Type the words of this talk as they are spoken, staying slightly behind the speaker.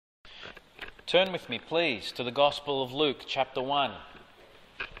Turn with me, please, to the Gospel of Luke, chapter 1.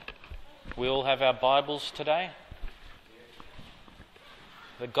 We all have our Bibles today.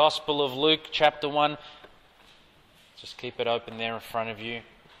 The Gospel of Luke, chapter 1. Just keep it open there in front of you.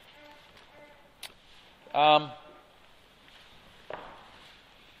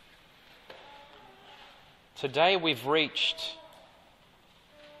 Today we've reached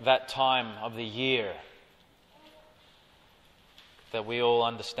that time of the year that we all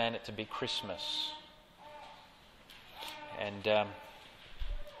understand it to be Christmas. And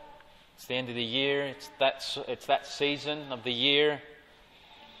it's the end of the year. It's that season of the year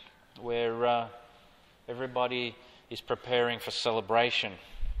where everybody is preparing for celebration.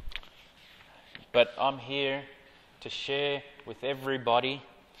 But I'm here to share with everybody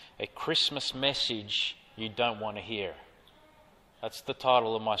a Christmas message you don't want to hear. That's the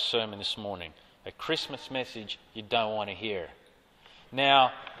title of my sermon this morning. A Christmas message you don't want to hear.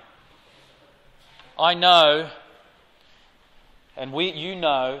 Now, I know, and you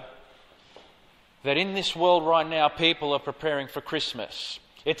know, that in this world right now, people are preparing for Christmas.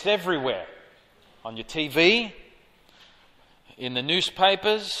 It's everywhere. On your TV, in the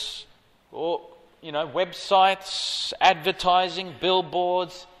newspapers, or, websites, advertising,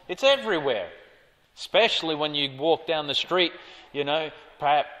 billboards. It's everywhere. Especially when you walk down the street,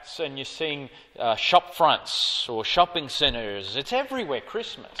 perhaps, and you're seeing shop fronts or shopping centres. It's everywhere,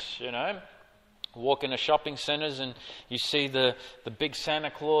 Christmas, Walk into shopping centres and you see the big Santa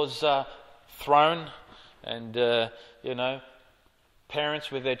Claus throne and,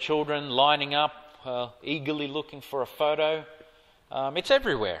 parents with their children lining up, eagerly looking for a photo. It's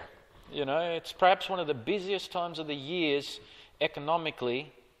everywhere, It's perhaps one of the busiest times of the years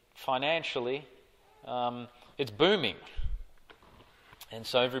economically, financially. It's booming. And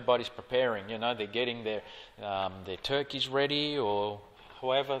so everybody's preparing, they're getting their turkeys ready or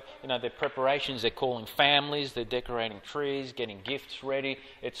however, their preparations, they're calling families, they're decorating trees, getting gifts ready.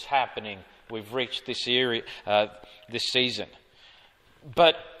 It's happening. We've reached this area, this season.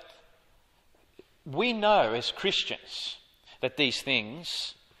 But we know as Christians that these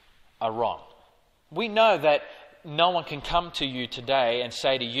things are wrong. We know that no one can come to you today and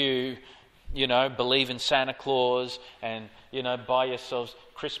say to you, believe in Santa Claus and, buy yourselves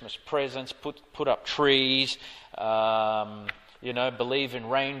Christmas presents, put up trees, believe in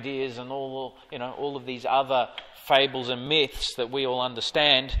reindeers and all of these other fables and myths that we all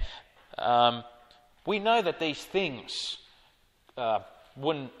understand. We know that these things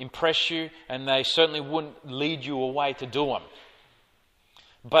wouldn't impress you and they certainly wouldn't lead you away to do them.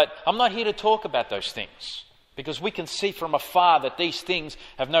 But I'm not here to talk about those things, because we can see from afar that these things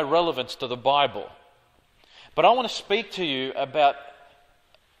have no relevance to the Bible. But I want to speak to you about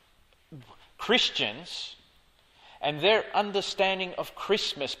Christians and their understanding of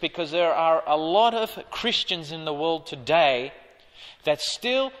Christmas, because there are a lot of Christians in the world today that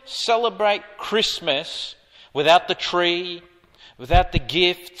still celebrate Christmas without the tree, without the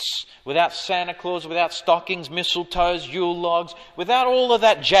gifts, without Santa Claus, without stockings, mistletoes, Yule logs, without all of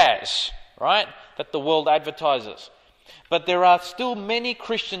that jazz, right, that the world advertises. But there are still many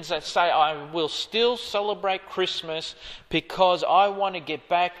Christians that say, I will still celebrate Christmas because I want to get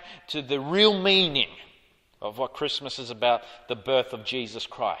back to the real meaning of what Christmas is about, the birth of Jesus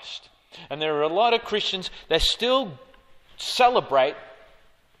Christ. And there are a lot of Christians that still celebrate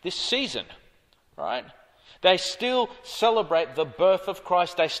this season, right? They still celebrate the birth of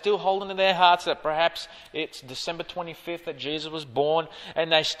Christ. They still hold into their hearts that perhaps it's December 25th that Jesus was born,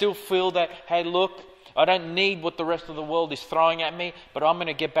 and they still feel that, hey, look, I don't need what the rest of the world is throwing at me, but I'm going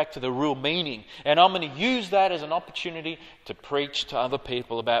to get back to the real meaning. And I'm going to use that as an opportunity to preach to other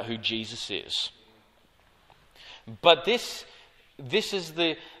people about who Jesus is. But this is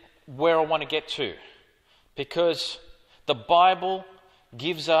where I want to get to, because the Bible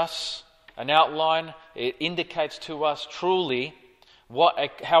gives us an outline. It indicates to us truly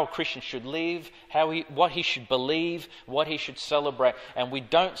how a Christian should live, what he should believe, what he should celebrate. And we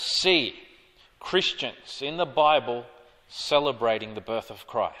don't see Christians in the Bible celebrating the birth of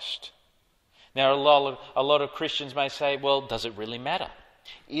Christ. Now, a lot of Christians may say, well, does it really matter?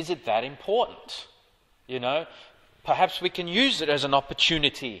 Is it that important? Perhaps we can use it as an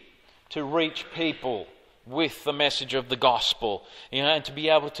opportunity to reach people with the message of the gospel, and to be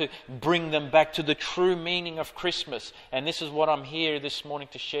able to bring them back to the true meaning of Christmas. And this is what I'm here this morning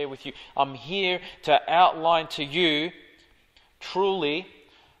to share with you. I'm here to outline to you truly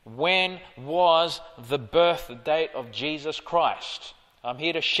when was the birth date of Jesus Christ. I'm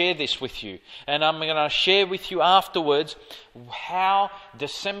here to share this with you. And I'm going to share with you afterwards how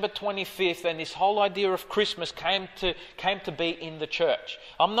December 25th and this whole idea of Christmas came to be in the church.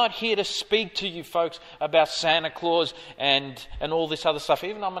 I'm not here to speak to you folks about Santa Claus and all this other stuff.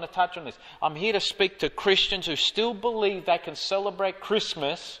 Even though I'm going to touch on this. I'm here to speak to Christians who still believe they can celebrate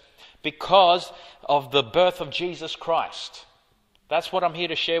Christmas because of the birth of Jesus Christ. That's what I'm here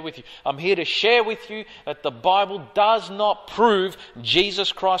to share with you. I'm here to share with you that the Bible does not prove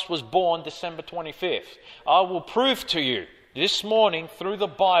Jesus Christ was born December 25th. I will prove to you this morning through the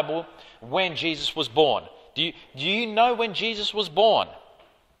Bible when Jesus was born. Do you know when Jesus was born?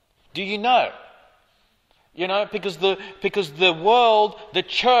 Do you know? You know, because the world, the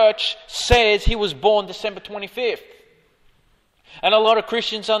church says he was born December 25th. And a lot of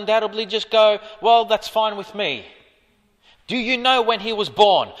Christians undoubtedly just go, well, that's fine with me. Do you know when he was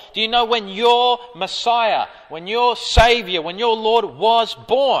born? Do you know when your Messiah, when your Saviour, when your Lord was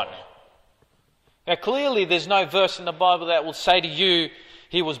born? Now clearly there's no verse in the Bible that will say to you,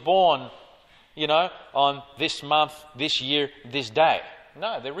 he was born, on this month, this year, this day.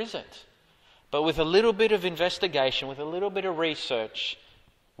 No, there isn't. But with a little bit of investigation, with a little bit of research,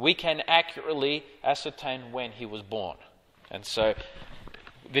 we can accurately ascertain when he was born. And so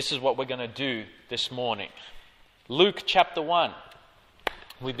this is what we're going to do this morning. Luke chapter 1.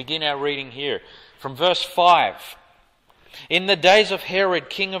 We begin our reading here from verse 5. In the days of Herod,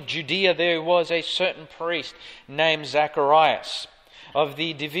 king of Judea, there was a certain priest named Zacharias of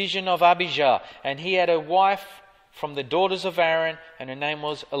the division of Abijah, and he had a wife from the daughters of Aaron, and her name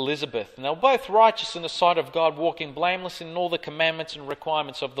was Elizabeth. And they were both righteous in the sight of God, walking blameless in all the commandments and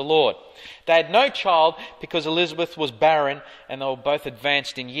requirements of the Lord. They had no child because Elizabeth was barren, and they were both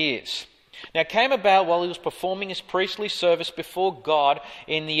advanced in years. Now it came about while he was performing his priestly service before God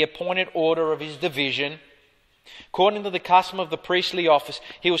in the appointed order of his division, according to the custom of the priestly office,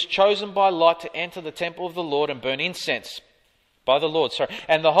 he was chosen by lot to enter the temple of the Lord and burn incense. By the Lord, sorry.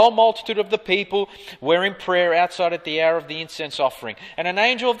 And the whole multitude of the people were in prayer outside at the hour of the incense offering. And an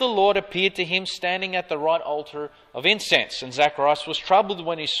angel of the Lord appeared to him standing at the right altar of incense. And Zacharias was troubled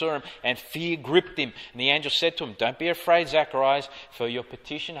when he saw him, and fear gripped him. And the angel said to him, "Don't be afraid, Zacharias, for your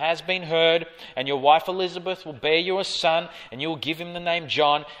petition has been heard, and your wife Elizabeth will bear you a son, and you will give him the name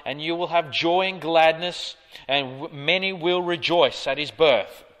John, and you will have joy and gladness, and many will rejoice at his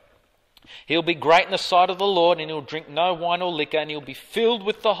birth. He'll be great in the sight of the Lord, and he'll drink no wine or liquor, and he'll be filled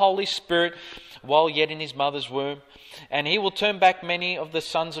with the Holy Spirit while yet in his mother's womb. And he will turn back many of the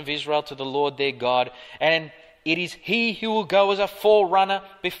sons of Israel to the Lord their God. And it is he who will go as a forerunner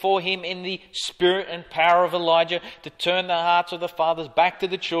before him in the spirit and power of Elijah, to turn the hearts of the fathers back to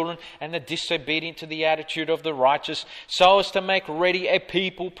the children, and the disobedient to the attitude of the righteous, so as to make ready a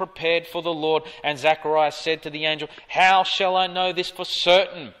people prepared for the Lord." And Zacharias said to the angel, "How shall I know this for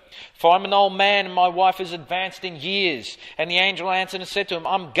certain? For I'm an old man, and my wife is advanced in years." And the angel answered and said to him,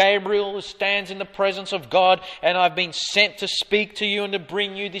 "I'm Gabriel, who stands in the presence of God, and I've been sent to speak to you and to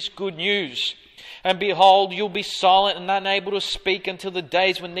bring you this good news. And behold, you'll be silent and unable to speak until the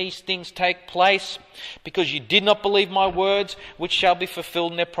days when these things take place, because you did not believe my words, which shall be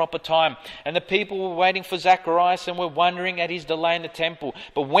fulfilled in their proper time." And the people were waiting for Zacharias and were wondering at his delay in the temple.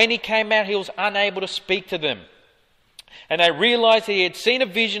 But when he came out, he was unable to speak to them. And they realized that he had seen a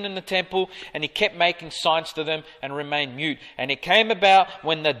vision in the temple, and he kept making signs to them and remained mute. And it came about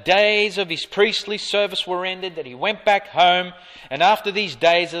when the days of his priestly service were ended that he went back home. And after these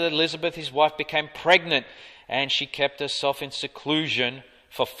days, Elizabeth, his wife, became pregnant, and she kept herself in seclusion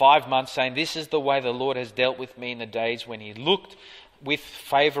for 5 months, saying, "This is the way the Lord has dealt with me in the days when he looked with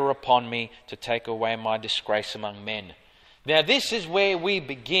favor upon me to take away my disgrace among men." Now this is where we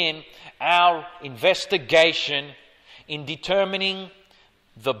begin our investigation in determining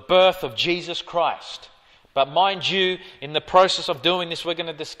the birth of Jesus Christ. But mind you, in the process of doing this, we're going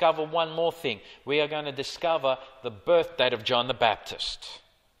to discover one more thing. We are going to discover the birth date of John the Baptist.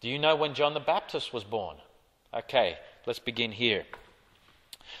 Do you know when John the Baptist was born? Okay, let's begin here.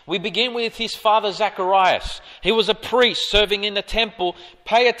 We begin with his father Zacharias. He was a priest serving in the temple.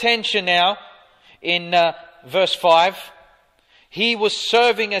 Pay attention now in verse 5. He was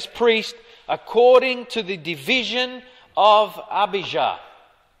serving as priest according to the division of Abijah.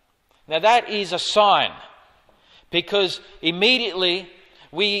 Now that is a sign, because immediately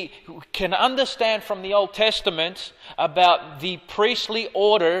we can understand from the Old Testament about the priestly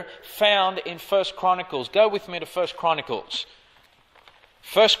order found in 1 Chronicles. Go with me to 1 Chronicles.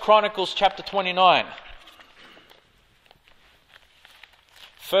 1 Chronicles chapter 29.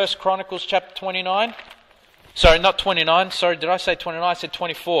 1 Chronicles chapter 29. Sorry, not 29. Sorry, did I say 29? I said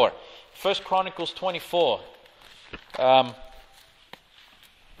 24. 1 Chronicles 24.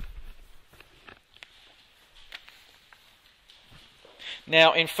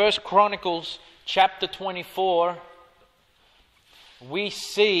 Now, in 1 Chronicles chapter 24, we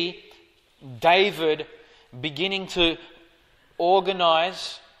see David beginning to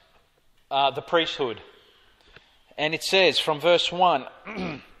organize the priesthood. And it says from verse 1,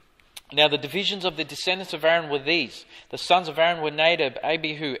 Now the divisions of the descendants of Aaron were these. The sons of Aaron were Nadab,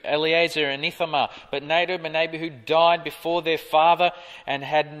 Abihu, Eleazar, and Ithamar. But Nadab and Abihu died before their father and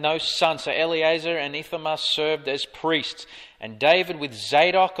had no son. So Eleazar and Ithamar served as priests. And David with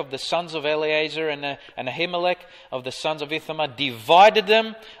Zadok of the sons of Eleazar and Ahimelech of the sons of Ithamar divided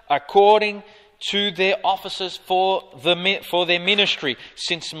them according to their offices for their ministry.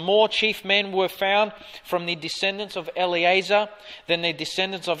 Since more chief men were found from the descendants of Eleazar than the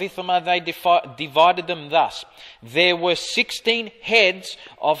descendants of Ithamar, they divided them thus. There were 16 heads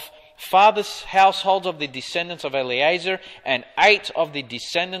of fathers' households of the descendants of Eleazar, and 8 of the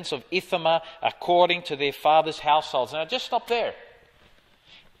descendants of Ithamar according to their fathers' households. Now just stop there.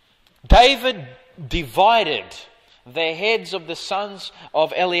 David divided the heads of the sons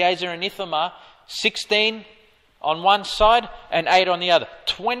of Eleazar and Ithamar, 16 on one side and 8 on the other.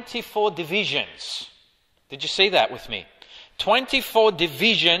 24 divisions. Did you see that with me? 24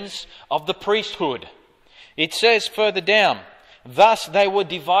 divisions of the priesthood. It says further down, Thus they were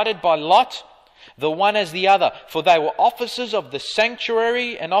divided by lot, the one as the other, for they were officers of the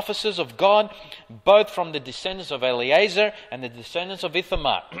sanctuary and officers of God, both from the descendants of Eleazar and the descendants of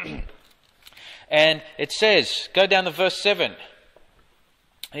Ithamar. And it says, go down to verse 7.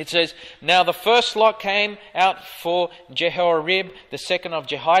 It says, Now the first lot came out for Jehoiarib, the second of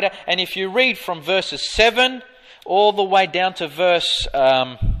Jehoiada. And if you read from verses 7 all the way down to verse,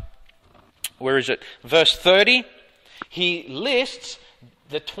 verse 30, he lists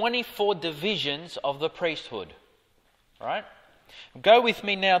the 24 divisions of the priesthood. Right? Go with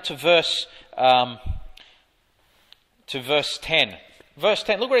me now to verse 10. Verse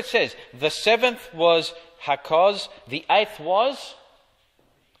 10, look what it says. The 7th was Hakoz, the 8th was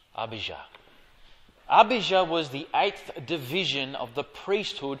Abijah. Abijah was the 8th division of the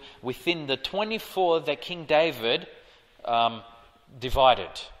priesthood within the 24 that King David divided.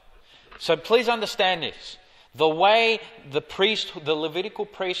 So please understand this. The way the Levitical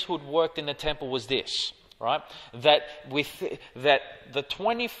priesthood worked in the temple was this, right? That the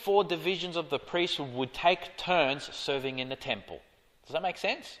 24 divisions of the priesthood would take turns serving in the temple. Does that make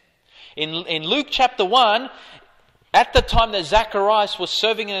sense? In Luke chapter 1, at the time that Zacharias was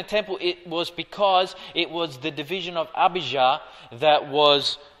serving in the temple, it was because it was the division of Abijah that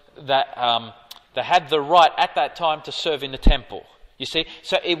had the right at that time to serve in the temple. You see?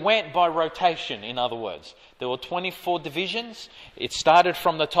 So it went by rotation, in other words. There were 24 divisions. It started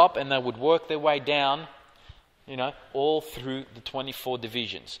from the top and they would work their way down, all through the 24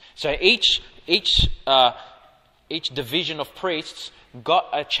 divisions. So each division of priests got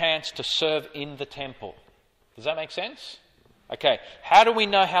a chance to serve in the temple. Does that make sense? Okay. How do we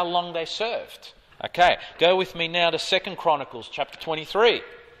know how long they served? Okay. Go with me now to 2 Chronicles chapter 23.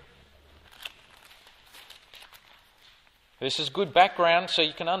 This is good background so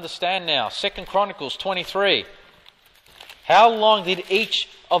you can understand now. 2 Chronicles 23. How long did each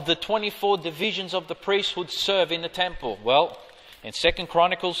of the 24 divisions of the priesthood serve in the temple? Well, in 2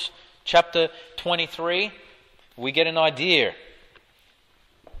 Chronicles chapter 23, we get an idea.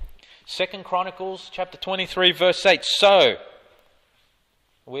 2 Chronicles chapter 23 verse 8. So, are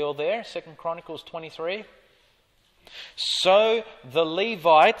we all there? 2 Chronicles 23. So the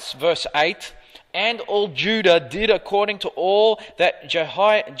Levites, verse 8, and all Judah did according to all that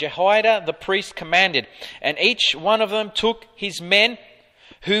Jehoiada the priest commanded. And each one of them took his men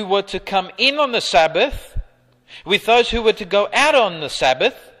who were to come in on the Sabbath with those who were to go out on the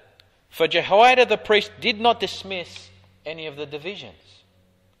Sabbath. For Jehoiada the priest did not dismiss any of the divisions.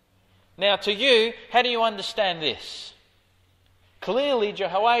 Now to you, how do you understand this? Clearly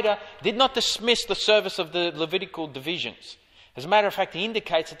Jehoiada did not dismiss the service of the Levitical divisions. As a matter of fact, he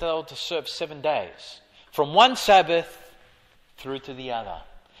indicates that they were to serve 7 days. From one Sabbath through to the other.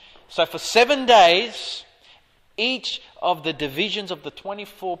 So for 7 days, each of the divisions of the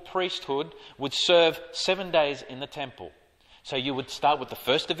 24 priesthood would serve 7 days in the temple. So you would start with the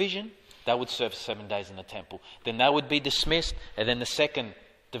first division. They would serve 7 days in the temple. Then they would be dismissed. And then the second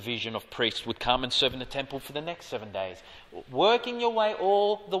division of priests would come and serve in the temple for the next 7 days. Working your way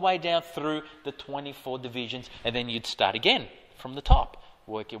all the way down through the 24 divisions. And then you'd start again from the top.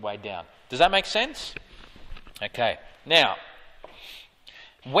 Work your way down. Does that make sense? Okay. Now,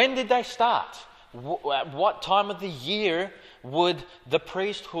 when did they start? At what time of the year would the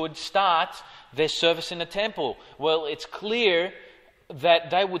priesthood start their service in the temple? Well, it's clear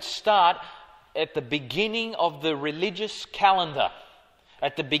that they would start at the beginning of the religious calendar.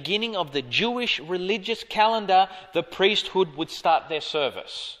 at the beginning of the Jewish religious calendar, the priesthood would start their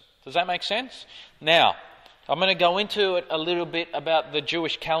service. Does that make sense? Now, I'm going to go into it a little bit about the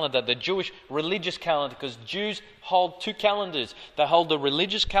Jewish calendar, the Jewish religious calendar, because Jews hold two calendars. They hold the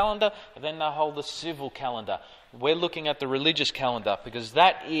religious calendar, and then they hold the civil calendar. We're looking at the religious calendar because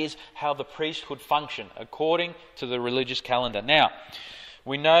that is how the priesthood function, according to the religious calendar. Now,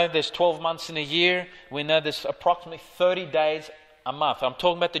 we know there's 12 months in a year. We know there's approximately 30 days a month. I'm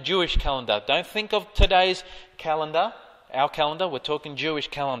talking about the Jewish calendar. Don't think of today's calendar, our calendar. We're talking Jewish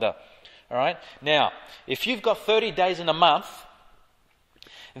calendar. All right. Now, if you've got 30 days in a month,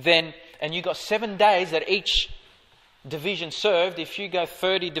 and you've got 7 days that each division served, if you go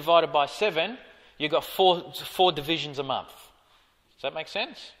 30 divided by 7, you've got four divisions a month. Does that make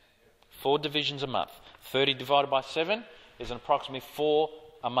sense? 4 divisions a month. 30 divided by 7 is approximately 4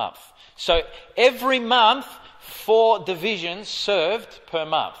 a month. So every month, 4 divisions served per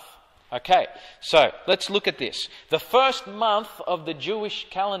month. Okay, so let's look at this. The first month of the Jewish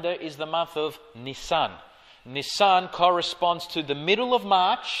calendar is the month of Nisan. Nisan corresponds to the middle of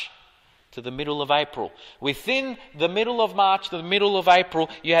March to the middle of April. Within the middle of March to the middle of April,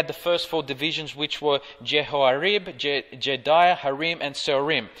 you had the first 4 divisions, which were Jehoarib, Jediah, Harim, and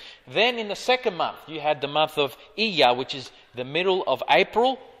Seorim. Then in the second month, you had the month of Iyar, which is the middle of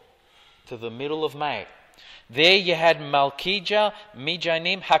April to the middle of May. There you had Malkijah,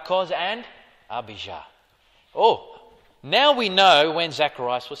 Mijanim, Hakoz, and Abijah. Oh, now we know when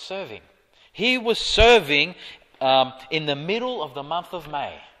Zacharias was serving. He was serving in the middle of the month of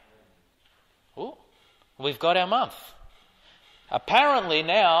May. Oh, we've got our month. Apparently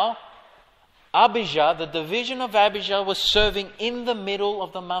now, Abijah, the division of Abijah, was serving in the middle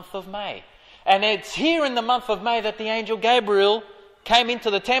of the month of May. And it's here in the month of May that the angel Gabriel came into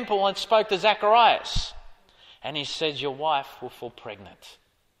the temple and spoke to Zacharias. And he says, your wife will fall pregnant.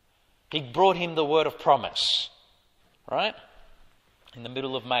 He brought him the word of promise. Right? In the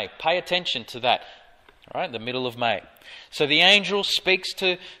middle of May. Pay attention to that. Right? The middle of May. So the angel speaks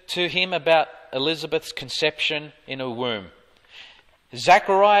to him about Elizabeth's conception in her womb.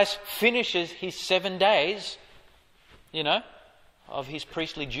 Zacharias finishes his 7 days, of his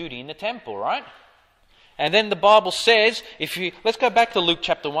priestly duty in the temple, right? And then the Bible says, let's go back to Luke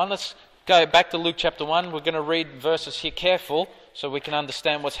chapter 1. Let's go back to Luke chapter 1. We're going to read verses here careful so we can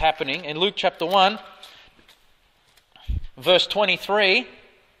understand what's happening. In Luke chapter 1, verse 23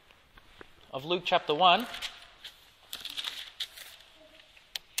 of Luke chapter 1.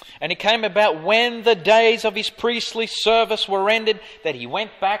 And it came about when the days of his priestly service were ended that he went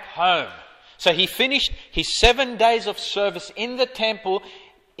back home. So he finished his 7 days of service in the temple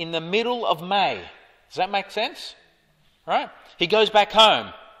in the middle of May. Does that make sense? Right? He goes back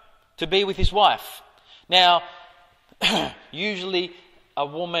home to be with his wife. Now, usually a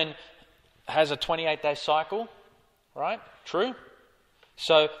woman has a 28-day cycle, right? True?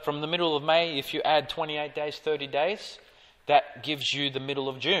 So from the middle of May, if you add 28 days, 30 days, that gives you the middle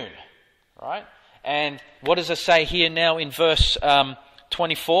of June, right? And what does it say here now in verse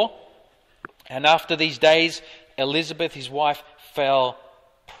 24? And after these days, Elizabeth, his wife, fell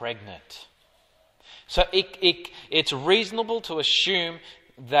pregnant. So it's reasonable to assume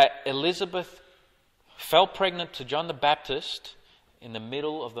that Elizabeth fell pregnant to John the Baptist in the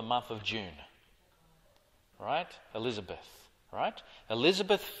middle of the month of June. Right? Elizabeth. Right?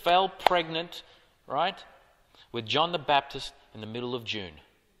 Elizabeth fell pregnant, right, with John the Baptist in the middle of June.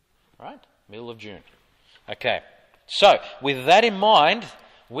 Right? Middle of June. Okay. So, with that in mind,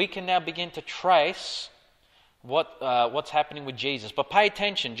 we can now begin to trace what's happening with Jesus. But pay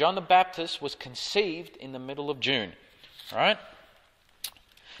attention, John the Baptist was conceived in the middle of June. Right?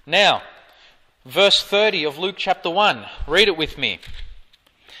 Now, verse 30 of Luke chapter 1. Read it with me.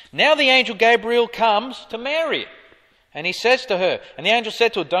 Now the angel Gabriel comes to Mary. And he says to her, and the angel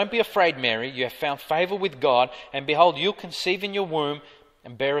said to her, don't be afraid, Mary, you have found favour with God, and behold, you'll conceive in your womb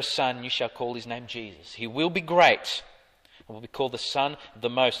and bear a son, and you shall call his name Jesus. He will be great, and will be called the Son of the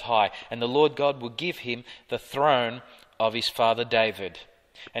Most High, and the Lord God will give him the throne of his father David.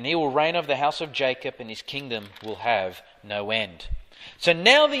 And he will reign over the house of Jacob, and his kingdom will have no end. So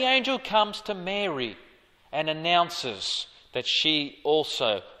now the angel comes to Mary and announces that she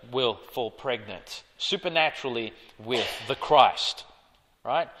also will fall pregnant supernaturally with the Christ.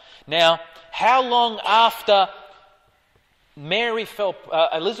 Right? Now, how long after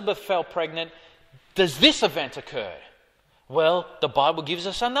Elizabeth fell pregnant does this event occur? Well, the Bible gives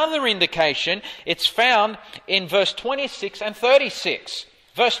us another indication. It's found in verse 26 and 36.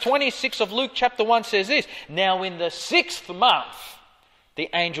 Verse 26 of Luke chapter 1 says this, now in the 6th month, the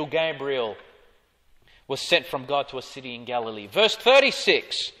angel Gabriel was sent from God to a city in Galilee. Verse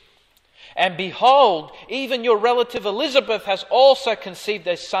 36. And behold, even your relative Elizabeth has also conceived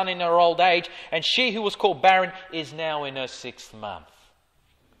a son in her old age, and she who was called barren is now in her 6th month.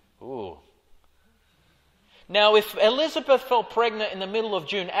 Ooh. Now, if Elizabeth fell pregnant in the middle of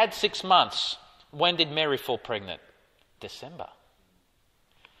June, add 6 months. When did Mary fall pregnant? December.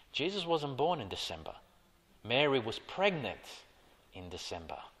 Jesus wasn't born in December. Mary was pregnant in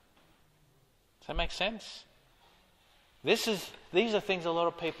December. Does that make sense? These are things a lot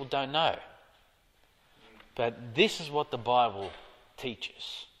of people don't know. But this is what the Bible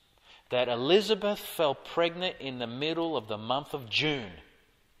teaches. That Elizabeth fell pregnant in the middle of the month of June.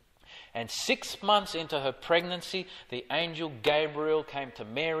 And 6 months into her pregnancy, the angel Gabriel came to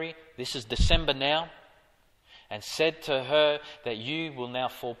Mary, this is December now, and said to her that you will now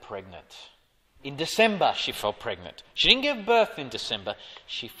fall pregnant. In December she fell pregnant. She didn't give birth in December.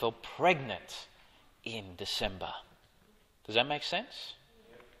 She fell pregnant in December. Does that make sense?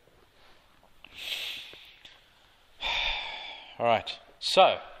 All right.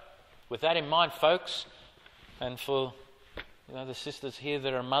 So, with that in mind, folks, and for the sisters here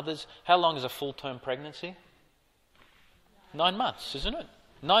that are mothers, how long is a full-term pregnancy? 9 months, isn't it?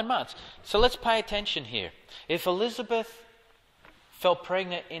 9 months. So let's pay attention here. If Elizabeth fell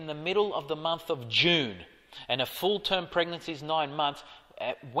pregnant in the middle of the month of June, and a full-term pregnancy is 9 months,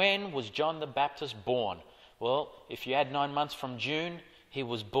 when was John the Baptist born? Well, if you add 9 months from June, he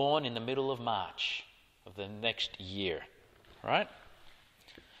was born in the middle of March of the next year. Right?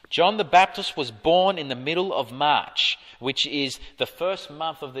 John the Baptist was born in the middle of March, which is the first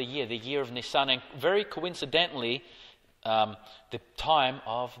month of the year of Nisan, and very coincidentally, the time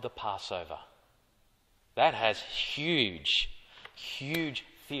of the Passover. That has huge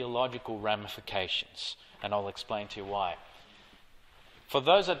theological ramifications, and I'll explain to you why. For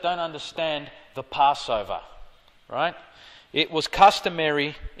those that don't understand the Passover, right? It was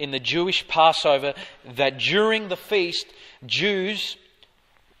customary in the Jewish Passover that during the feast, Jews,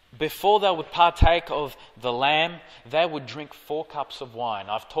 before they would partake of the lamb, they would drink 4 cups of wine.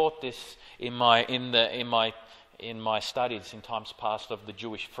 I've taught this in my studies in times past of the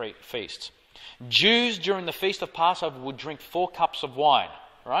Jewish feasts. Jews during the feast of Passover would drink 4 cups of wine,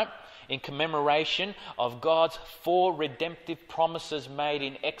 right? In commemoration of God's 4 redemptive promises made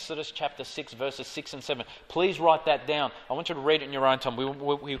in Exodus chapter 6, verses 6 and 7. Please write that down. I want you to read it in your own time.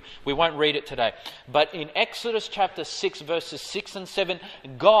 We won't read it today. But in Exodus chapter 6, verses 6 and 7,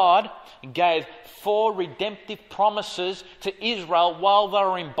 God gave 4 redemptive promises to Israel while they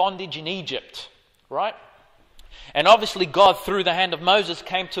were in bondage in Egypt. Right? And obviously God, through the hand of Moses,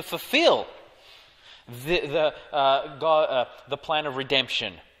 came to fulfill the plan of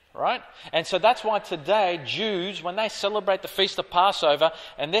redemption. Right? And so that's why today Jews, when they celebrate the Feast of Passover,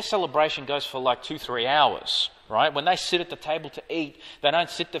 and their celebration goes for like 2-3 hours, right? When they sit at the table to eat, they don't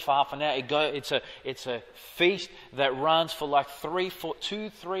sit there for half an hour. It's a feast that runs for like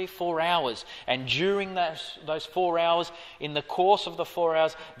 4 hours. And during those 4 hours, in the course of the 4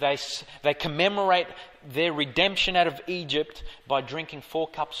 hours, they commemorate their redemption out of Egypt by drinking 4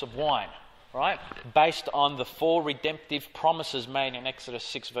 cups of wine. Right? Based on the 4 redemptive promises made in Exodus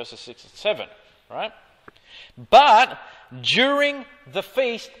 6 verses 6 and 7. Right? But during the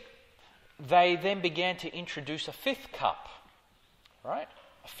feast, they then began to introduce a 5th cup. Right?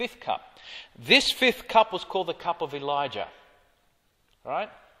 A 5th cup. This 5th cup was called the cup of Elijah. Right?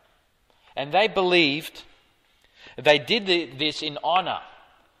 And they believed, they did this in honor,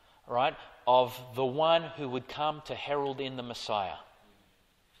 right, of the one who would come to herald in the Messiah.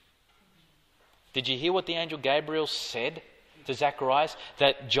 Did you hear what the angel Gabriel said to Zacharias?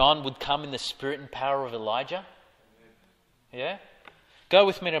 That John would come in the spirit and power of Elijah? Yeah? Go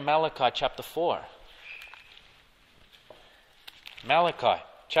with me to Malachi chapter 4. Malachi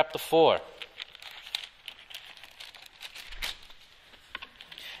chapter 4.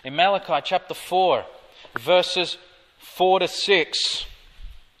 In Malachi chapter 4, verses 4 to 6,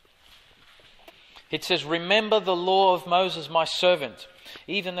 it says, "Remember the law of Moses my servant,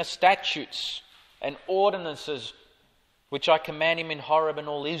 even the statutes and ordinances which I command him in Horeb and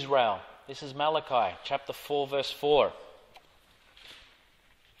all Israel." This is Malachi chapter 4 verse 4.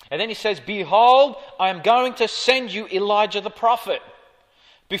 And then he says, "Behold, I am going to send you Elijah the prophet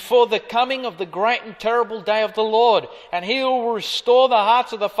before the coming of the great and terrible day of the Lord. And he will restore the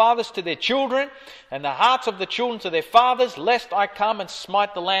hearts of the fathers to their children and the hearts of the children to their fathers, lest I come and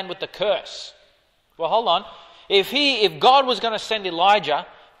smite the land with the curse." Well, hold on. If God was going to send Elijah,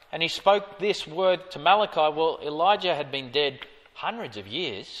 and he spoke this word to Malachi, well, Elijah had been dead hundreds of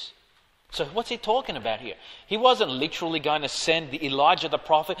years. So what's he talking about here? He wasn't literally going to send the Elijah the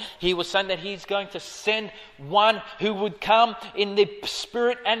prophet. He was saying that he's going to send one who would come in the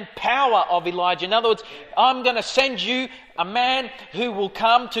spirit and power of Elijah. In other words, I'm going to send you a man who will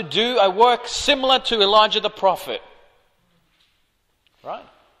come to do a work similar to Elijah the prophet. Right?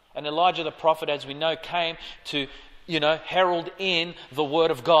 And Elijah the prophet, as we know, came to, herald in the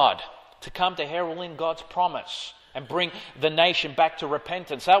word of God. To come to herald in God's promise. And bring the nation back to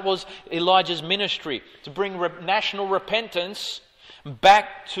repentance. That was Elijah's ministry, to bring national repentance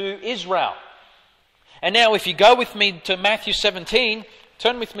back to Israel. And now if you go with me to Matthew 17,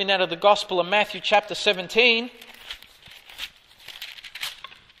 turn with me now to the Gospel of Matthew chapter 17.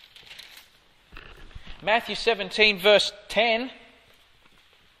 Matthew 17 verse 10.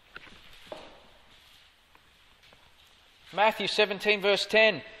 Matthew 17 verse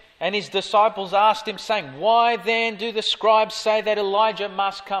 10. And his disciples asked him, saying, why then do the scribes say that Elijah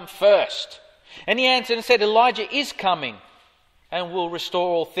must come first? And he answered and said, Elijah is coming and will restore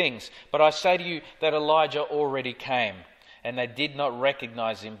all things. But I say to you that Elijah already came, and they did not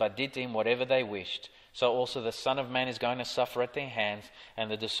recognize him, but did to him whatever they wished. So also the Son of Man is going to suffer at their hands.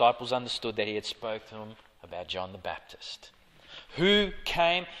 And the disciples understood that he had spoken to them about John the Baptist. Who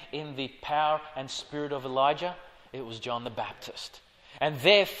came in the power and spirit of Elijah? It was John the Baptist. And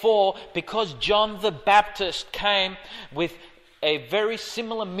therefore, because John the Baptist came with a very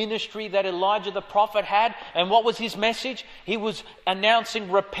similar ministry that Elijah the prophet had, and what was his message? He was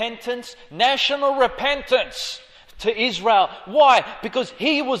announcing repentance, national repentance to Israel. Why? Because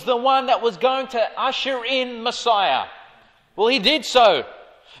he was the one that was going to usher in Messiah. Well, he did so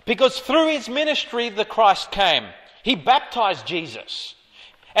because through his ministry the Christ came. He baptized Jesus.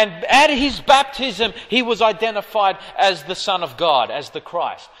 And at his baptism, he was identified as the Son of God, as the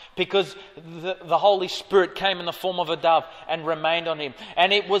Christ. Because the Holy Spirit came in the form of a dove and remained on him.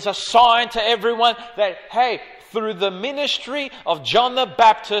 And it was a sign to everyone that, hey, through the ministry of John the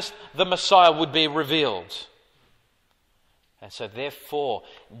Baptist, the Messiah would be revealed. And so therefore,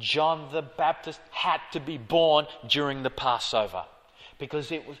 John the Baptist had to be born during the Passover.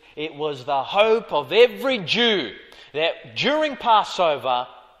 Because it was the hope of every Jew that during Passover,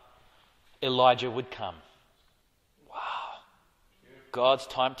 Elijah would come. Wow. God's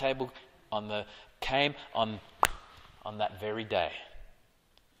timetable came on that very day.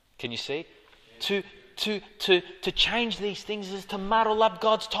 Can you see? To change these things is to muddle up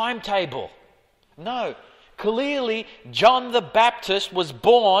God's timetable. No. Clearly, John the Baptist was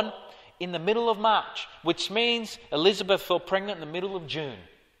born in the middle of March, which means Elizabeth fell pregnant in the middle of June,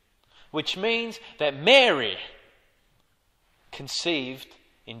 which means that Mary conceived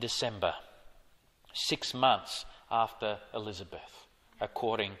in December. 6 months after Elizabeth,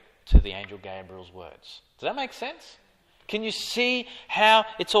 according to the angel Gabriel's words. Does that make sense? Can you see how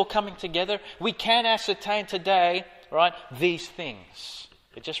it's all coming together? We can ascertain today, right, these things.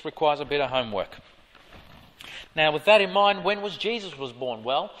 It just requires a bit of homework. Now, with that in mind, when was Jesus was born?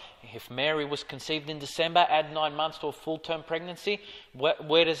 Well, if Mary was conceived in December, add 9 months to a full-term pregnancy,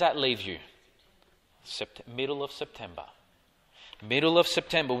 where does that leave you? Middle of September. Middle of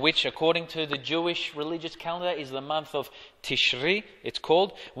September, which according to the Jewish religious calendar is the month of Tishri, it's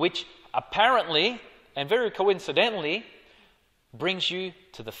called, which apparently, and very coincidentally, brings you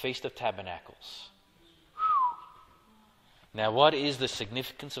to the Feast of Tabernacles. Now, what is the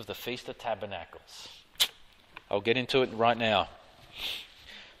significance of the Feast of Tabernacles? I'll get into it right now.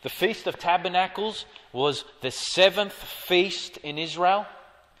 The Feast of Tabernacles was the 7th feast in Israel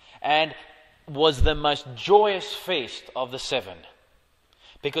and was the most joyous feast of the 7.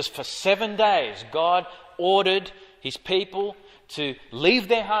 Because for 7 days, God ordered his people to leave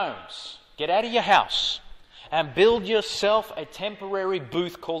their homes, get out of your house, and build yourself a temporary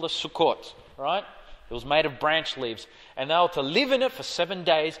booth called a sukkot, right? It was made of branch leaves. And they were to live in it for 7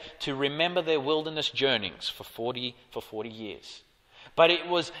 days to remember their wilderness journeyings for 40 years. But it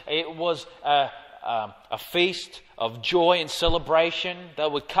was a feast of joy and celebration. They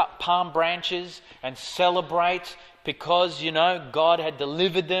would cut palm branches and celebrate because, God had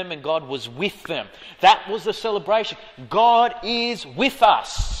delivered them and God was with them. That was the celebration. God is with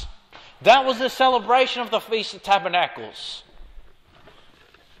us. That was the celebration of the Feast of Tabernacles.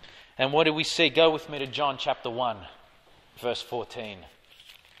 And what do we see? Go with me to John chapter 1, verse 14.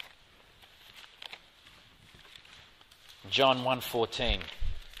 John 1:14.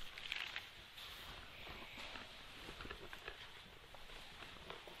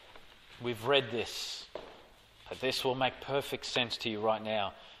 We've read this, but this will make perfect sense to you right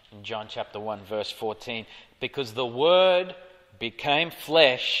now in John chapter 1 verse 14. Because the Word became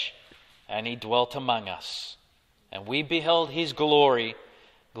flesh and he dwelt among us. And we beheld his glory,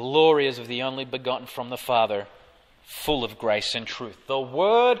 Glory as of the only begotten from the Father, full of grace and truth. The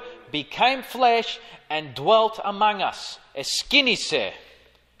Word became flesh and dwelt among us. Eskinise.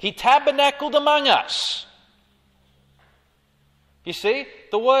 He tabernacled among us. You see,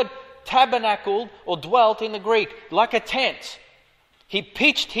 the word tabernacled or dwelt in the Greek, like a tent. He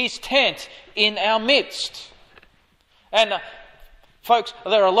pitched his tent in our midst. And folks,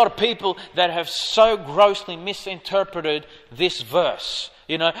 there are a lot of people that have so grossly misinterpreted this verse.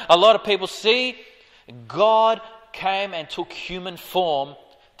 You know, a lot of people see God came and took human form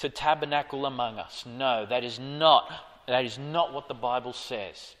to tabernacle among us. No, that is not what the Bible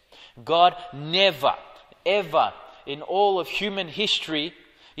says. God never, ever in all of human history,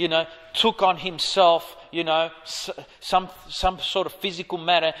 took on himself, some sort of physical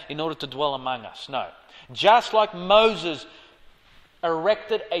matter in order to dwell among us. No. Just like Moses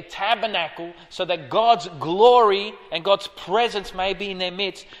erected a tabernacle so that God's glory and God's presence may be in their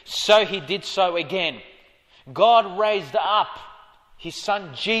midst, so he did so again. God raised up his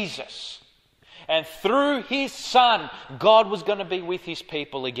son Jesus. And through his son, God was going to be with his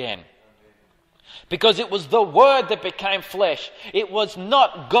people again. Because it was the Word that became flesh. It was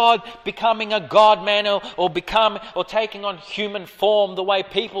not God becoming a God-man or taking on human form the way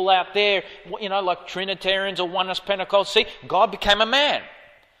people out there, like Trinitarians or Oneness Pentecostals. See, God became a man.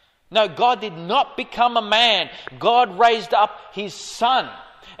 No, God did not become a man. God raised up his Son.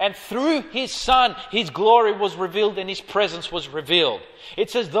 And through his Son, his glory was revealed and his presence was revealed. It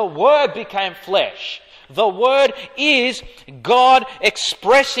says the Word became flesh. The Word is God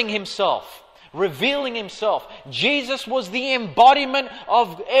expressing himself, revealing himself. Jesus was the embodiment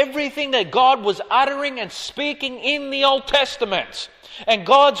of everything that God was uttering and speaking in the Old Testament. And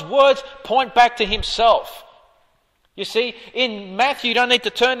God's words point back to himself. You see, in Matthew, you don't need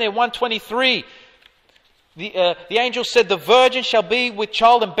to turn there, 1:23. The angel said, the virgin shall be with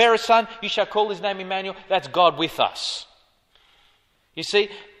child and bear a son. You shall call his name Emmanuel. That's God with us. You see,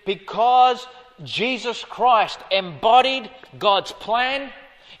 because Jesus Christ embodied God's plan,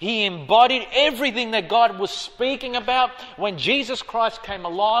 he embodied everything that God was speaking about. When Jesus Christ came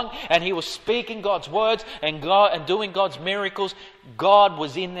along and he was speaking God's words and doing God's miracles, God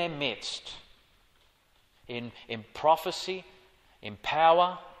was in their midst. In prophecy, in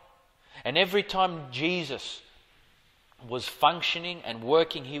power. And every time Jesus was functioning and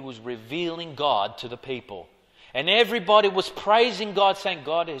working, he was revealing God to the people. And everybody was praising God, saying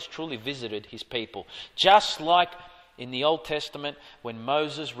God has truly visited his people. Just like in the Old Testament, when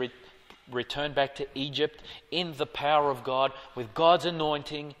Moses returned back to Egypt in the power of God, with God's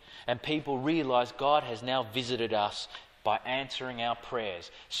anointing, and people realized God has now visited us by answering our prayers.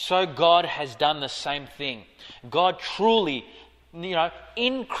 So God has done the same thing. God truly,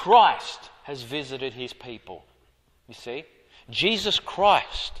 in Christ has visited his people. You see? Jesus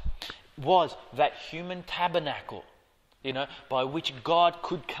Christ was that human tabernacle, by which God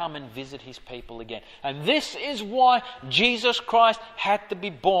could come and visit his people again. And this is why Jesus Christ had to be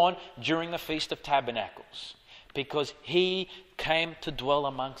born during the Feast of Tabernacles. Because he came to dwell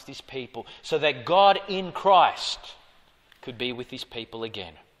amongst his people, so that God in Christ could be with his people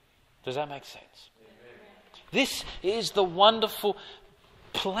again. Does that make sense? This is the wonderful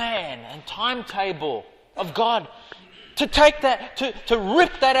plan and timetable of God. To take that, to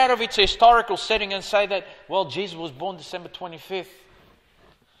rip that out of its historical setting and say that, well, Jesus was born December 25th,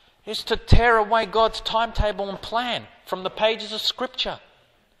 is to tear away God's timetable and plan from the pages of Scripture.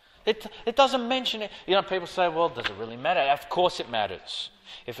 It doesn't mention it. People say, well, does it really matter? Of course it matters.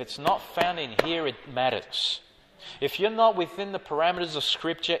 If it's not found in here, it matters. If you're not within the parameters of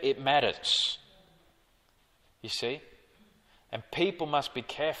Scripture, it matters. You see? And people must be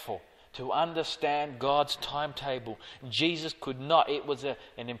careful to understand God's timetable. Jesus could not. It was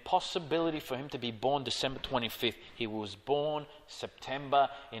an impossibility for him to be born December 25th. He was born September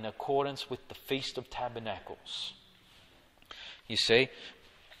in accordance with the Feast of Tabernacles. You see?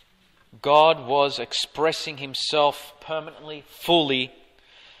 God was expressing himself permanently, fully,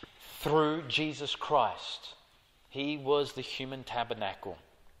 through Jesus Christ. He was the human tabernacle.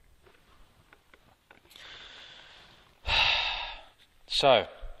 So,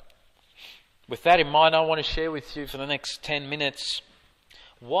 with that in mind, I want to share with you for the next 10 minutes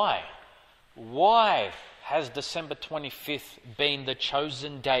why. Why has December 25th been the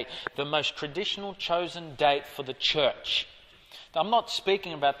chosen date, the most traditional chosen date for the church? I'm not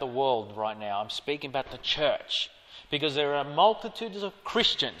speaking about the world right now. I'm speaking about the church. Because there are multitudes of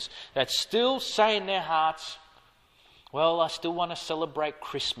Christians that still say in their hearts, Well, I still want to celebrate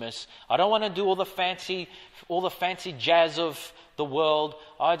Christmas. I don't want to do all the fancy jazz of the world.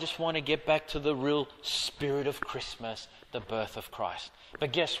 I just want to get back to the real spirit of Christmas, the birth of Christ.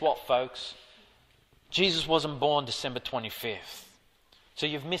 But guess what, folks? Jesus wasn't born December 25th. So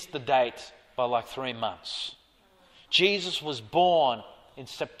you've missed the date by like 3 months. Jesus was born in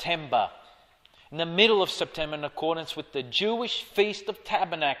September, in the middle of September, in accordance with the Jewish Feast of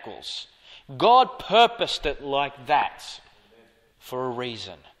Tabernacles. God purposed it like that for a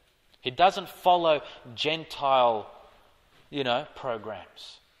reason. He doesn't follow Gentile,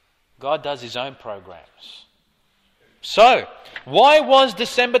 programs. God does his own programs. So, why was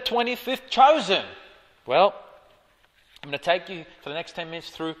December 25th chosen? Well, I'm going to take you for the next 10 minutes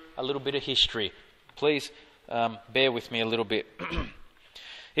through a little bit of history. Please bear with me a little bit.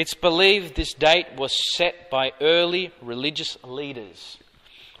 It's believed this date was set by early religious leaders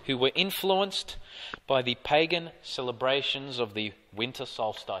who were influenced by the pagan celebrations of the winter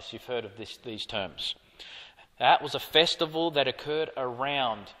solstice. You've heard of these terms. That was a festival that occurred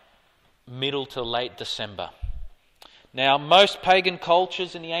around middle to late December. Now, most pagan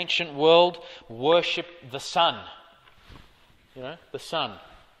cultures in the ancient world worshipped the sun. The sun.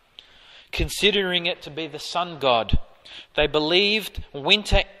 Considering it to be the sun god. They believed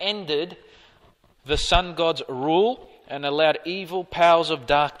winter ended the sun god's rule and allowed evil powers of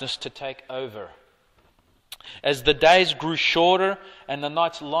darkness to take over. As the days grew shorter and the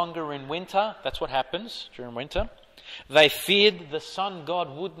nights longer in winter, that's what happens during winter, they feared the sun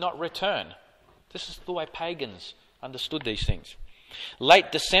god would not return. This is the way pagans understood these things.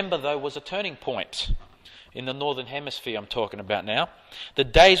 Late December, though, was a turning point. In the northern hemisphere I'm talking about now. The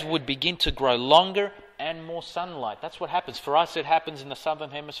days would begin to grow longer and more sunlight. That's what happens. For us, it happens in the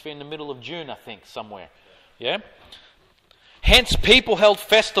southern hemisphere in the middle of June, I think, somewhere. Yeah? Hence, people held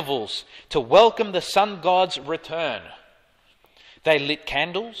festivals to welcome the sun god's return. They lit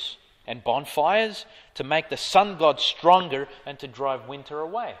candles and bonfires to make the sun god stronger and to drive winter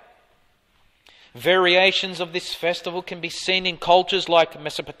away. Variations of this festival can be seen in cultures like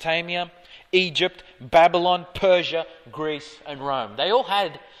Mesopotamia, Egypt, Babylon, Persia, Greece, and Rome. They all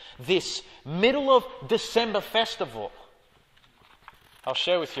had this middle of December festival. I'll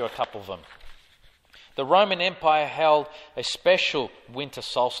share with you a couple of them. The Roman Empire held a special winter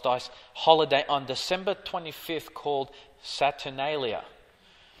solstice holiday on December 25th called Saturnalia,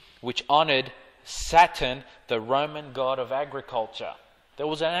 which honoured Saturn, the Roman god of agriculture. There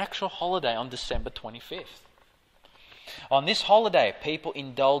was an actual holiday on December 25th. On this holiday, people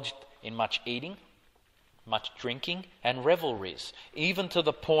indulged in much eating, much drinking, and revelries, even to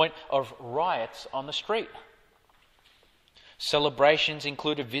the point of riots on the street. Celebrations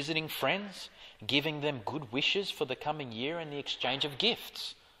included visiting friends, giving them good wishes for the coming year, and the exchange of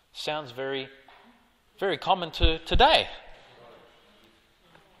gifts. Sounds very, very common to today.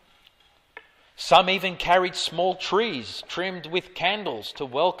 Some even carried small trees trimmed with candles to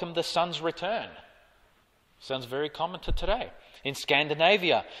welcome the sun's return. Sounds very common to today. In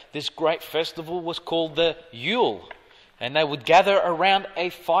Scandinavia, this great festival was called the Yule, and they would gather around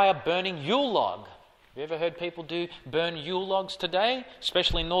a fire-burning Yule log. Have you ever heard people burn Yule logs today?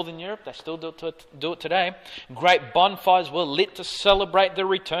 Especially in Northern Europe, they still do it today. Great bonfires were lit to celebrate the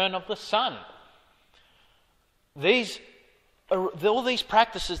return of the sun. All these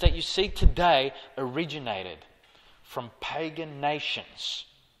practices that you see today originated from pagan nations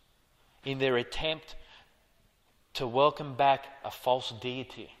in their attempt to welcome back a false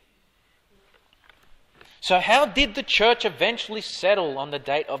deity. So how did the church eventually settle on the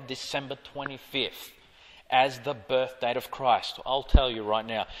date of December 25th as the birth date of Christ? I'll tell you right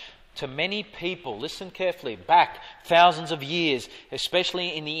now. To many people, listen carefully, back thousands of years,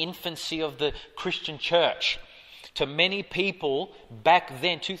 especially in the infancy of the Christian church, to many people back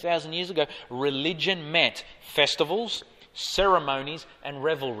then, 2,000 years ago, religion meant festivals, ceremonies, and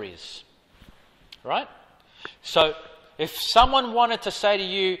revelries. Right? So, if someone wanted to say to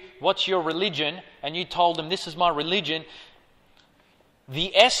you, what's your religion? And you told them, this is my religion.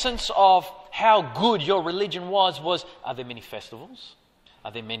 The essence of how good your religion was, are there many festivals?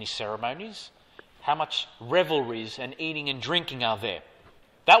 Are there many ceremonies? How much revelries and eating and drinking are there?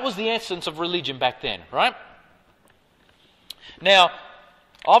 That was the essence of religion back then, right? Now,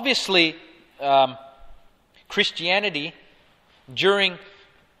 obviously, Christianity didn't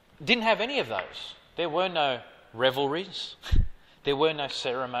have any of those. There were no revelries. There were no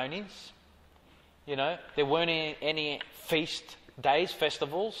ceremonies. There weren't any feast days,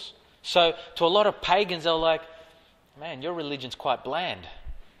 festivals. So to a lot of pagans, they were like, man, your religion's quite bland.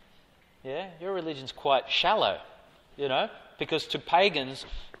 Yeah, your religion's quite shallow, because to pagans,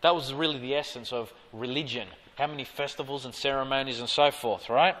 that was really the essence of religion. how many festivals and ceremonies and so forth,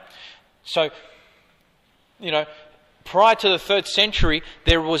 right? So, prior to the 3rd century,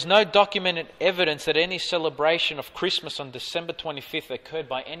 there was no documented evidence that any celebration of Christmas on December 25th occurred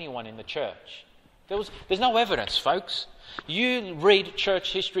by anyone in the church. There's no evidence, folks. You read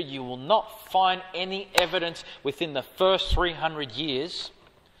church history, you will not find any evidence within the first 300 years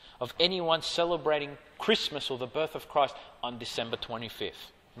of anyone celebrating Christmas or the birth of Christ on December 25th.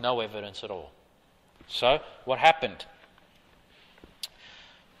 No evidence at all. So, what happened?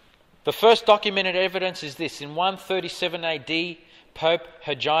 The first documented evidence is this. In 137 AD, Pope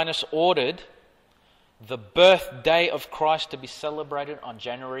Hyginus ordered the birthday of Christ to be celebrated on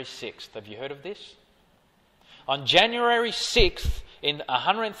January 6th. Have you heard of this? On January 6th, in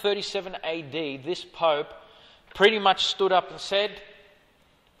 137 AD, this Pope pretty much stood up and said,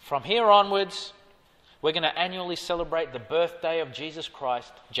 from here onwards, we're going to annually celebrate the birthday of Jesus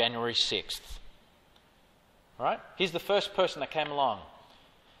Christ, January 6th. All right? He's the first person that came along.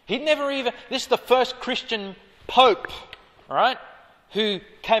 This is the first Christian Pope, all right, who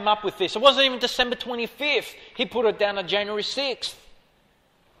came up with this. It wasn't even December 25th. He put it down on January 6th.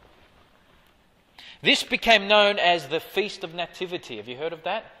 This became known as the Feast of Nativity. Have you heard of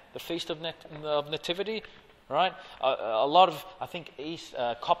that? The Feast of Nativity, right? A lot of, I think,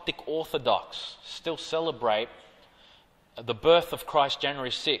 Coptic Orthodox still celebrate the birth of Christ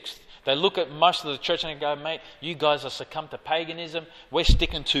January 6th. They look at most of the church and they go, mate, you guys are succumbed to paganism. We're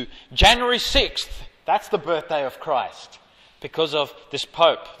sticking to January 6th. That's the birthday of Christ. Because of this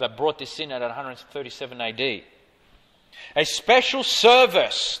Pope that brought this in at 137 AD. A special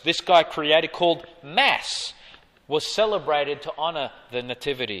service this guy created called Mass was celebrated to honour the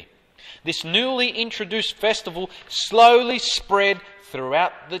Nativity. This newly introduced festival slowly spread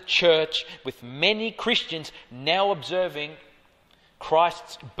throughout the church, with many Christians now observing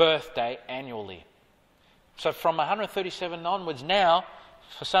Christ's birthday annually. So from 137 onwards now,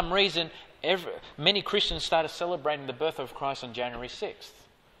 for some reason, many Christians started celebrating the birth of Christ on January 6th.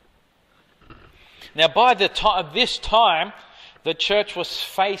 Now, by this time, the church was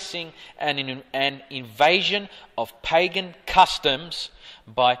facing an invasion of pagan customs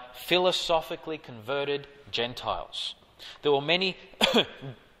by philosophically converted Gentiles. There were many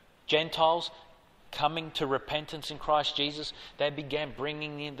Gentiles coming to repentance in Christ Jesus. They began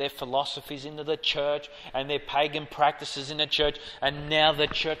bringing in their philosophies into the church and their pagan practices in the church, and now the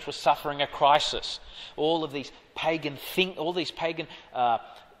church was suffering a crisis. All these pagan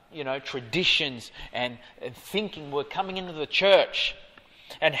traditions and thinking were coming into the church.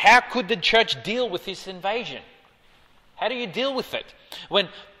 And how could the church deal with this invasion? How do you deal with it? When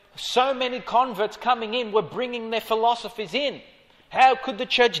so many converts coming in were bringing their philosophies in. How could the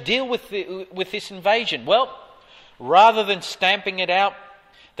church deal with this invasion? Well, rather than stamping it out,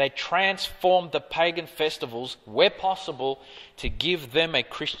 they transformed the pagan festivals, where possible, to give them a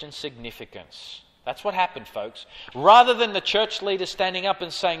Christian significance. That's what happened, folks. Rather than the church leaders standing up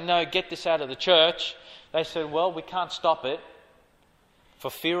and saying, no, get this out of the church, they said, well, we can't stop it for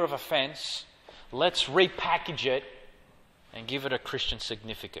fear of offense. Let's repackage it and give it a Christian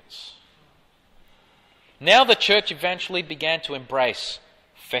significance. Now the church eventually began to embrace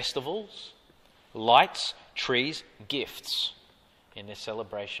festivals, lights, trees, gifts in their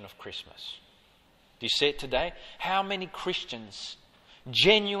celebration of Christmas. Do you see it today? How many Christians,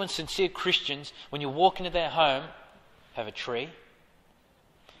 genuine, sincere Christians, when you walk into their home, have a tree,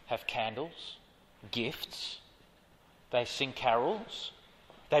 have candles, gifts, they sing carols,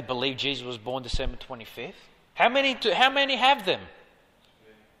 they believe Jesus was born December 25th. How many have them?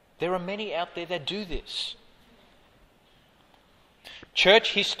 There are many out there that do this.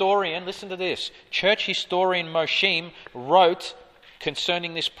 Church historian, listen to this, church historian Mosheim wrote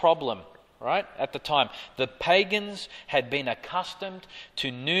concerning this problem, right, at the time. The pagans had been accustomed to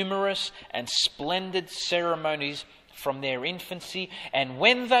numerous and splendid ceremonies from their infancy, and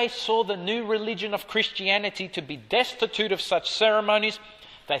when they saw the new religion of Christianity to be destitute of such ceremonies,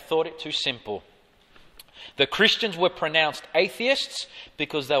 they thought it too simple. The Christians were pronounced atheists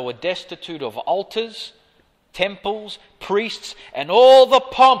because they were destitute of altars, temples, priests, and all the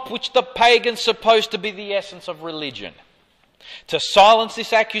pomp which the pagans supposed to be the essence of religion. To silence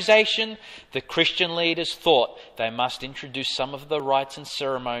this accusation, the Christian leaders thought they must introduce some of the rites and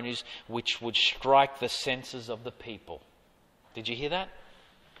ceremonies which would strike the senses of the people. Did you hear that?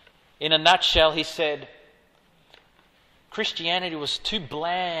 In a nutshell, he said, Christianity was too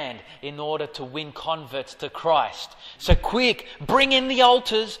bland in order to win converts to Christ. So quick, bring in the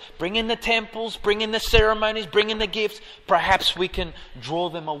altars, bring in the temples, bring in the ceremonies, bring in the gifts. Perhaps we can draw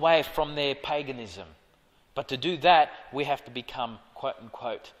them away from their paganism. But to do that, we have to become, quote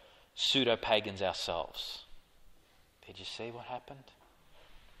unquote, pseudo-pagans ourselves. Did you see what happened?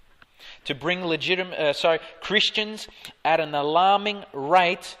 To bring Christians at an alarming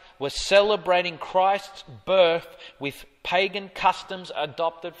rate were celebrating Christ's birth with pagan customs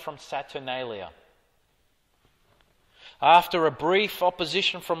adopted from Saturnalia. After a brief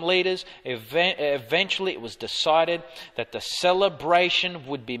opposition from leaders, eventually it was decided that the celebration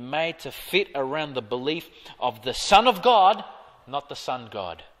would be made to fit around the belief of the Son of God, not the Sun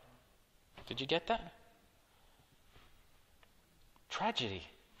God. Did you get that? Tragedy.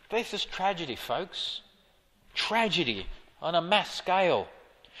 This is tragedy, folks. Tragedy on a mass scale.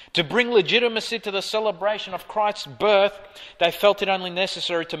 To bring legitimacy to the celebration of Christ's birth, they felt it only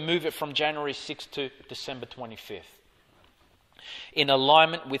necessary to move it from January 6th to December 25th. In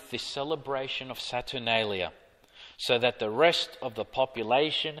alignment with the celebration of Saturnalia, so that the rest of the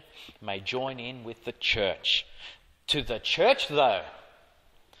population may join in with the church. To the church, though,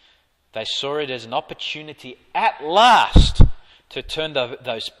 they saw it as an opportunity at last to turn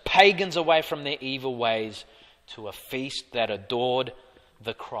those pagans away from their evil ways to a feast that adored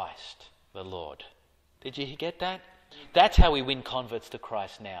the Christ, the Lord. Did you get that? That's how we win converts to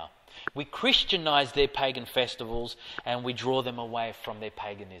Christ now. We Christianize their pagan festivals and we draw them away from their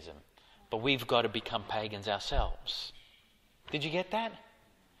paganism. But we've got to become pagans ourselves. Did you get that?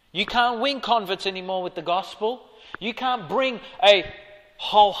 You can't win converts anymore with the gospel. You can't bring a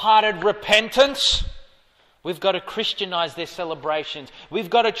wholehearted repentance. We've got to Christianize their celebrations. We've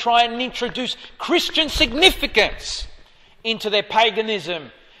got to try and introduce Christian significance into their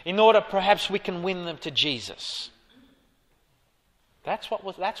paganism in order perhaps we can win them to Jesus. That's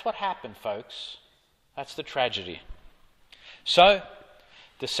what happened, folks. That's the tragedy. So,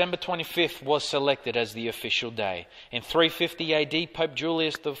 December 25th was selected as the official day. In 350 AD, Pope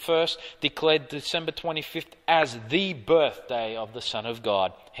Julius I declared December 25th as the birthday of the Son of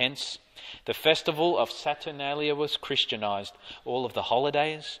God. Hence, the festival of Saturnalia was Christianized. All of the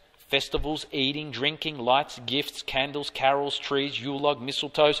holidays, festivals, eating, drinking, lights, gifts, candles, carols, trees, Yule log,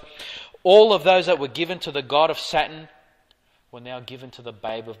 mistletoes, all of those that were given to the god of Saturn were now given to the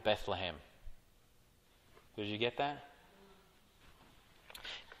babe of Bethlehem. Did you get that?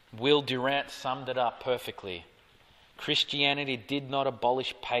 Will Durant summed it up perfectly. Christianity did not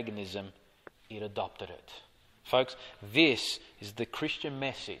abolish paganism, it adopted it. Folks, this is the Christian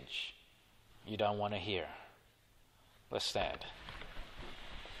message you don't want to hear. Let's stand.